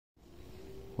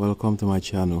Welcome to my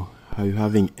channel. Are you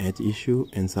having ant issue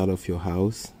inside of your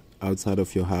house, outside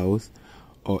of your house,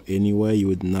 or anywhere you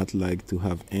would not like to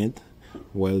have ant?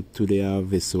 Well, today I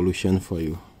have a solution for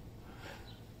you.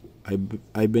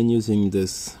 I've been using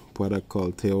this product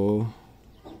called Theo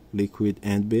liquid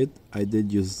ant bait. I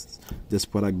did use this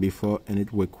product before and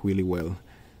it worked really well.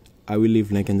 I will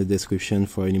leave link in the description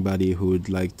for anybody who would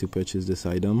like to purchase this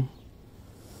item.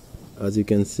 As you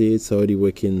can see, it's already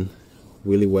working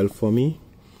really well for me.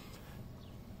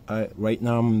 Right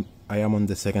now I am on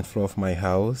the second floor of my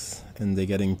house and they're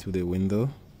getting to the window,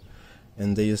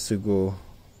 and they used to go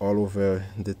all over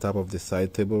the top of the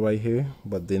side table right here,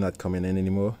 but they're not coming in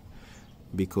anymore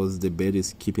because the bed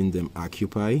is keeping them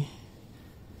occupied.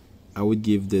 I would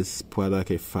give this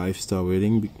product a 5-star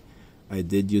rating. I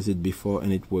did use it before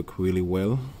and it worked really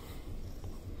well.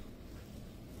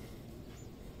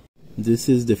 This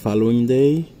is the following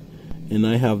day and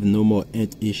I have no more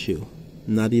ant issue,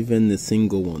 not even a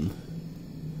single one.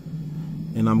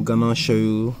 And I'm gonna show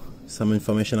you some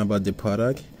information about the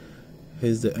product.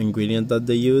 Here's the ingredient that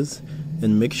they use,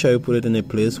 and make sure you put it in a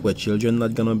place where children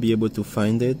not gonna be able to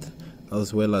find it,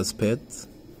 as well as pets.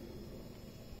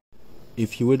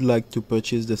 If you would like to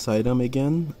purchase this item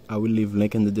again, I will leave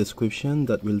link in the description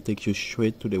that will take you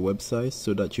straight to the website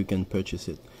so that you can purchase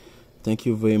it. Thank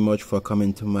you very much for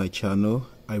coming to my channel.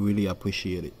 I really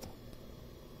appreciate it.